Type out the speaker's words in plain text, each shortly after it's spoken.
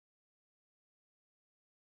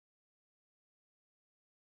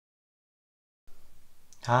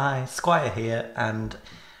Hi, Squire here, and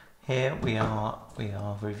here we are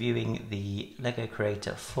reviewing the Lego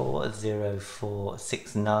Creator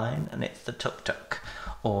 40469, and it's the tuk-tuk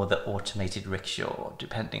or the automated rickshaw,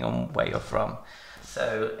 depending on where you're from.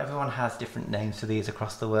 So everyone has different names for these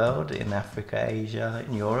across the world, in Africa, Asia,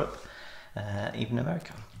 in Europe, even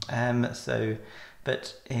America.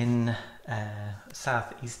 But in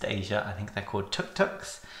Southeast Asia, I think they're called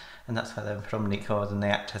tuk-tuks, and that's where they're predominantly called, and they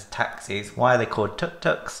act as taxis. Why are they called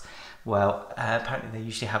tuk-tuks? Well, apparently they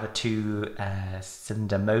usually have a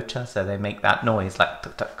two-cylinder motor, so they make that noise like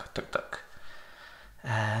tuk-tuk, tuk-tuk.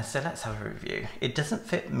 So let's have a review. It doesn't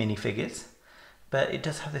fit minifigures, but it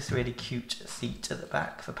does have this really cute seat at the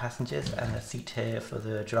back for passengers and a seat here for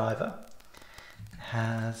the driver. It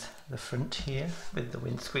has the front here with the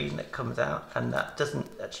windscreen that comes out, and that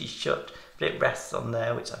doesn't actually shut, but it rests on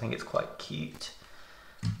there, which I think is quite cute.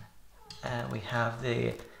 We have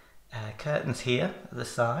the curtains here at the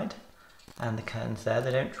side, and the curtains there.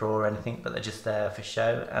 They don't draw or anything, but they're just there for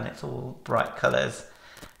show, and it's all bright colours.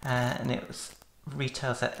 And it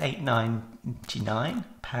retails at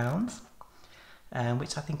 £8.99,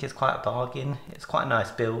 which I think is quite a bargain. It's quite a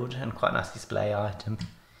nice build and quite a nice display item,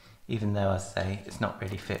 even though, as I say, it's not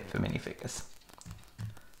really fit for minifigures.